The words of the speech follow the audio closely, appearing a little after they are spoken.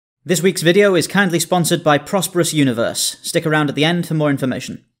This week's video is kindly sponsored by Prosperous Universe. Stick around at the end for more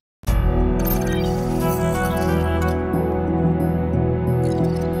information.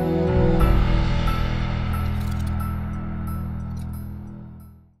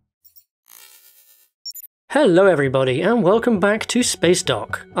 Hello everybody and welcome back to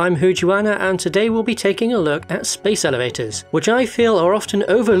Spacedock. I'm Hujuana and today we'll be taking a look at space elevators, which I feel are often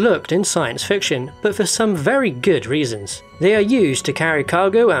overlooked in science fiction, but for some very good reasons. They are used to carry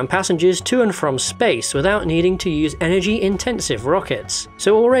cargo and passengers to and from space without needing to use energy-intensive rockets.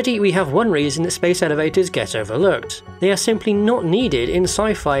 So already we have one reason that space elevators get overlooked. They are simply not needed in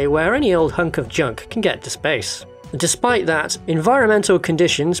sci-fi where any old hunk of junk can get to space. Despite that, environmental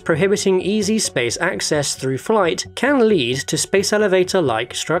conditions prohibiting easy space access through flight can lead to space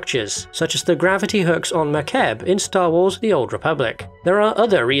elevator-like structures, such as the gravity hooks on Makeb in Star Wars: The Old Republic. There are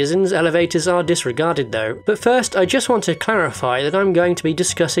other reasons elevators are disregarded though, but first I just want to clarify that I'm going to be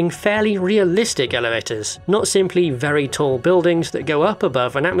discussing fairly realistic elevators, not simply very tall buildings that go up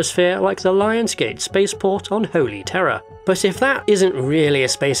above an atmosphere like the Lionsgate spaceport on Holy Terror. But if that isn't really a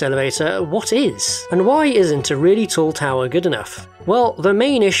space elevator, what is? And why isn't a really tall tower good enough? Well, the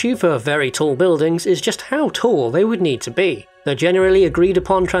main issue for very tall buildings is just how tall they would need to be. The generally agreed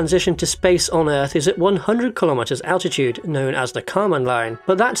upon transition to space on Earth is at 100 km altitude, known as the Kármán line,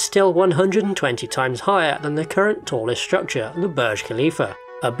 but that's still 120 times higher than the current tallest structure, the Burj Khalifa.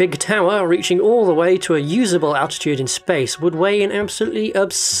 A big tower reaching all the way to a usable altitude in space would weigh an absolutely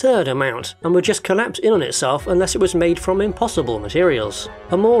absurd amount and would just collapse in on itself unless it was made from impossible materials.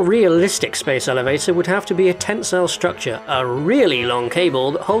 A more realistic space elevator would have to be a tensile structure, a really long cable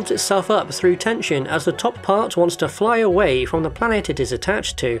that holds itself up through tension as the top part wants to fly away from the planet it is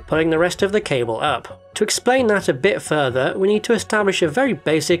attached to, pulling the rest of the cable up. To explain that a bit further, we need to establish a very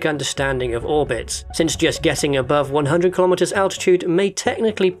basic understanding of orbits, since just getting above 100 km altitude may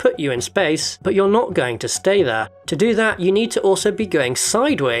technically put you in space, but you're not going to stay there. To do that, you need to also be going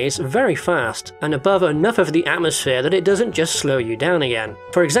sideways very fast, and above enough of the atmosphere that it doesn't just slow you down again.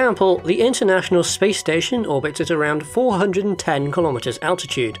 For example, the International Space Station orbits at around 410 km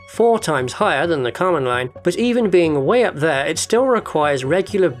altitude, 4 times higher than the Kármán line, but even being way up there, it still requires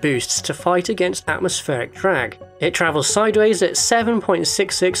regular boosts to fight against atmospheric drag. It travels sideways at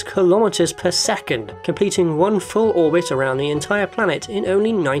 7.66 km per second, completing one full orbit around the entire planet in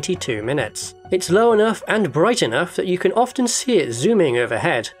only 92 minutes. It's low enough and bright enough that you can often see it zooming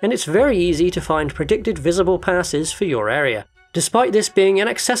overhead, and it's very easy to find predicted visible passes for your area. Despite this being an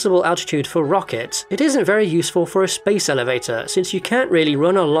accessible altitude for rockets, it isn't very useful for a space elevator since you can't really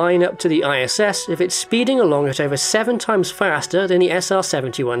run a line up to the ISS if it's speeding along at over 7 times faster than the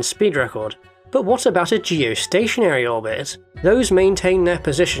SR-71 speed record. But what about a geostationary orbit? Those maintain their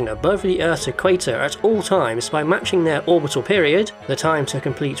position above the Earth's equator at all times by matching their orbital period, the time to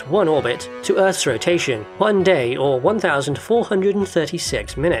complete one orbit, to Earth's rotation, 1 day or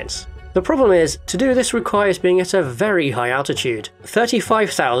 1,436 minutes. The problem is, to do this requires being at a very high altitude,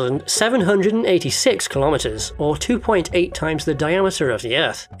 35,786 kilometers, or 2.8 times the diameter of the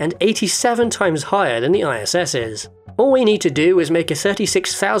Earth, and 87 times higher than the ISS is. All we need to do is make a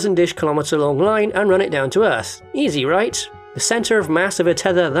 36,000-ish kilometer long line and run it down to Earth. Easy, right? The center of mass of a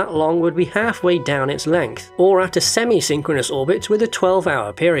tether that long would be halfway down its length, or at a semi-synchronous orbit with a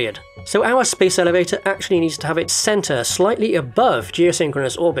 12-hour period. So our space elevator actually needs to have its center slightly above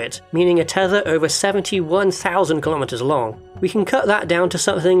geosynchronous orbit, meaning a tether over 71,000 kilometers long. We can cut that down to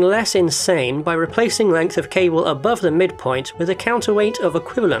something less insane by replacing length of cable above the midpoint with a counterweight of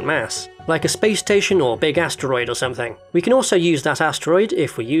equivalent mass, like a space station or big asteroid or something. We can also use that asteroid,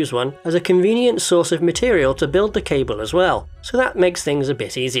 if we use one, as a convenient source of material to build the cable as well, so that makes things a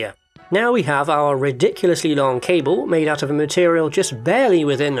bit easier. Now we have our ridiculously long cable made out of a material just barely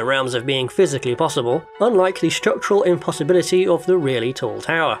within the realms of being physically possible, unlike the structural impossibility of the really tall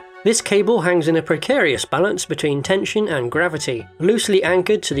tower. This cable hangs in a precarious balance between tension and gravity, loosely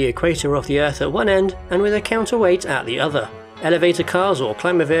anchored to the equator of the Earth at one end and with a counterweight at the other. Elevator cars or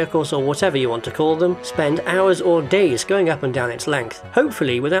climber vehicles or whatever you want to call them spend hours or days going up and down its length,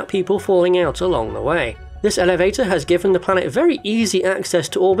 hopefully without people falling out along the way. This elevator has given the planet very easy access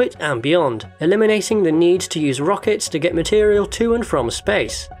to orbit and beyond, eliminating the need to use rockets to get material to and from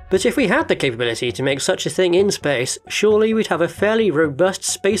space. But if we had the capability to make such a thing in space, surely we'd have a fairly robust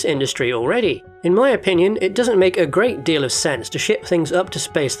space industry already. In my opinion, it doesn't make a great deal of sense to ship things up to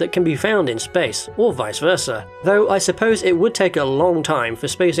space that can be found in space, or vice versa. Though I suppose it would take a long time for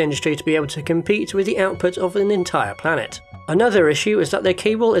space industry to be able to compete with the output of an entire planet. Another issue is that the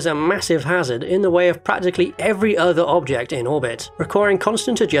cable is a massive hazard in the way of practically every other object in orbit, requiring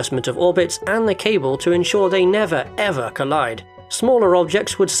constant adjustment of orbits and the cable to ensure they never ever collide. Smaller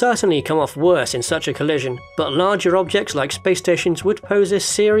objects would certainly come off worse in such a collision, but larger objects like space stations would pose a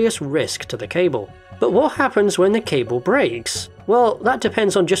serious risk to the cable. But what happens when the cable breaks? Well, that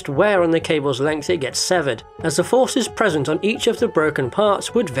depends on just where on the cable's length it gets severed, as the forces present on each of the broken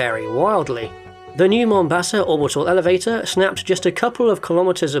parts would vary wildly. The new Mombasa orbital elevator snapped just a couple of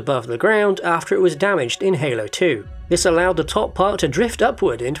kilometers above the ground after it was damaged in Halo 2. This allowed the top part to drift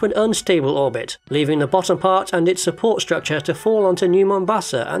upward into an unstable orbit, leaving the bottom part and its support structure to fall onto New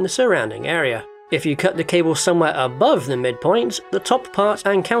Mombasa and the surrounding area. If you cut the cable somewhere above the midpoint, the top part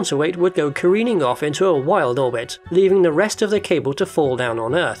and counterweight would go careening off into a wild orbit, leaving the rest of the cable to fall down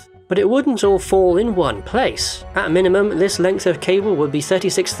on Earth. But it wouldn't all fall in one place. At minimum, this length of cable would be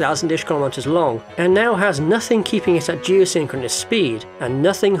 36,000-ish kilometers long, and now has nothing keeping it at geosynchronous speed, and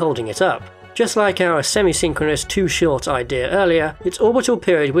nothing holding it up. Just like our semi-synchronous too short idea earlier, its orbital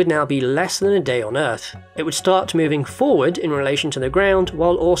period would now be less than a day on Earth. It would start moving forward in relation to the ground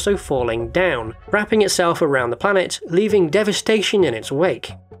while also falling down, wrapping itself around the planet, leaving devastation in its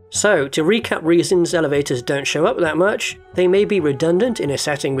wake. So, to recap reasons elevators don't show up that much, they may be redundant in a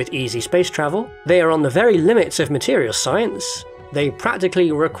setting with easy space travel, they are on the very limits of materials science, they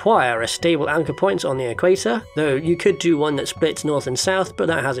practically require a stable anchor point on the equator, though you could do one that splits north and south, but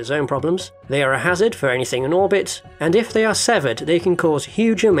that has its own problems, they are a hazard for anything in orbit, and if they are severed they can cause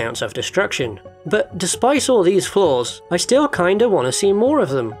huge amounts of destruction. But despite all these flaws, I still kinda want to see more of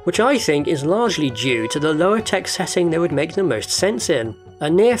them, which I think is largely due to the lower tech setting they would make the most sense in. A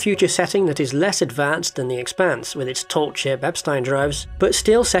near-future setting that is less advanced than the Expanse with its tall-chip Epstein drives, but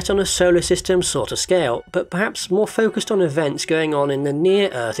still set on a solar system sort of scale, but perhaps more focused on events going on in the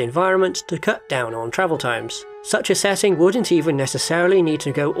near-Earth environment to cut down on travel times. Such a setting wouldn't even necessarily need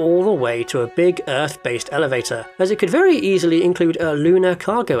to go all the way to a big Earth-based elevator, as it could very easily include a lunar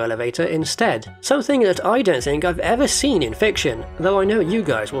cargo elevator instead, something that I don't think I've ever seen in fiction, though I know you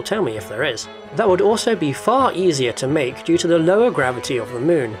guys will tell me if there is. That would also be far easier to make due to the lower gravity of the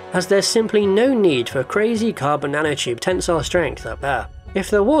moon, as there's simply no need for crazy carbon nanotube tensile strength up there. If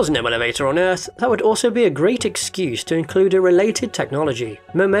there was no elevator on Earth, that would also be a great excuse to include a related technology,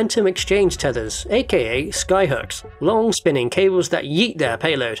 momentum exchange tethers, aka skyhooks, long spinning cables that yeet their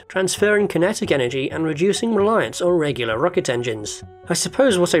payload, transferring kinetic energy and reducing reliance on regular rocket engines. I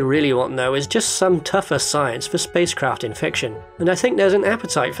suppose what I really want though is just some tougher science for spacecraft in fiction, and I think there's an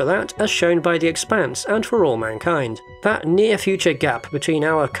appetite for that as shown by The Expanse and For All Mankind. That near-future gap between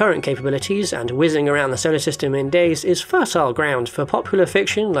our current capabilities and whizzing around the solar system in days is fertile ground for popular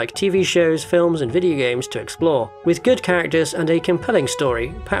fiction like TV shows, films and video games to explore. With good characters and a compelling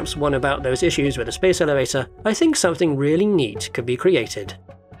story, perhaps one about those issues with a space elevator, I think something really neat could be created.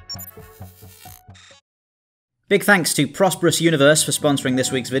 Big thanks to Prosperous Universe for sponsoring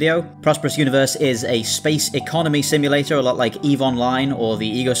this week's video. Prosperous Universe is a space economy simulator, a lot like EVE Online or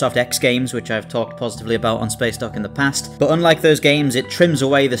the Egosoft X games, which I've talked positively about on Spacedock in the past. But unlike those games, it trims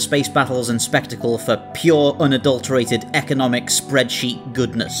away the space battles and spectacle for pure, unadulterated economic spreadsheet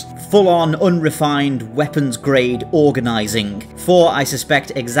goodness. Full-on, unrefined, weapons-grade organising. For, I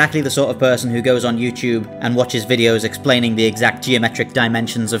suspect, exactly the sort of person who goes on YouTube and watches videos explaining the exact geometric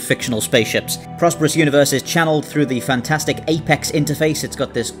dimensions of fictional spaceships. Prosperous Universe is channeled through the fantastic Apex interface. It's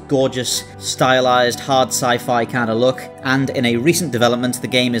got this gorgeous, stylized, hard sci-fi kind of look, and in a recent development, the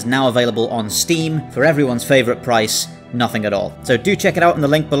game is now available on Steam for everyone's favourite price, nothing at all. So do check it out in the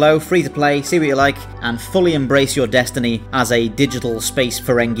link below, free to play, see what you like, and fully embrace your destiny as a digital space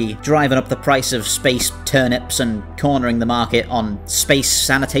Ferengi, driving up the price of space turnips and cornering the market on space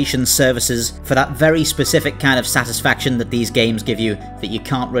sanitation services for that very specific kind of satisfaction that these games give you that you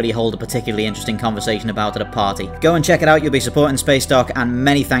can't really hold a particularly interesting conversation about at a party. Go and check it out, you'll be supporting Spacedock, and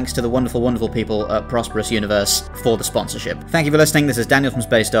many thanks to the wonderful, wonderful people at Prosperous Universe for the sponsorship. Thank you for listening, this is Daniel from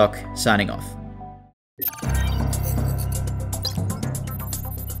Spacedock, signing off.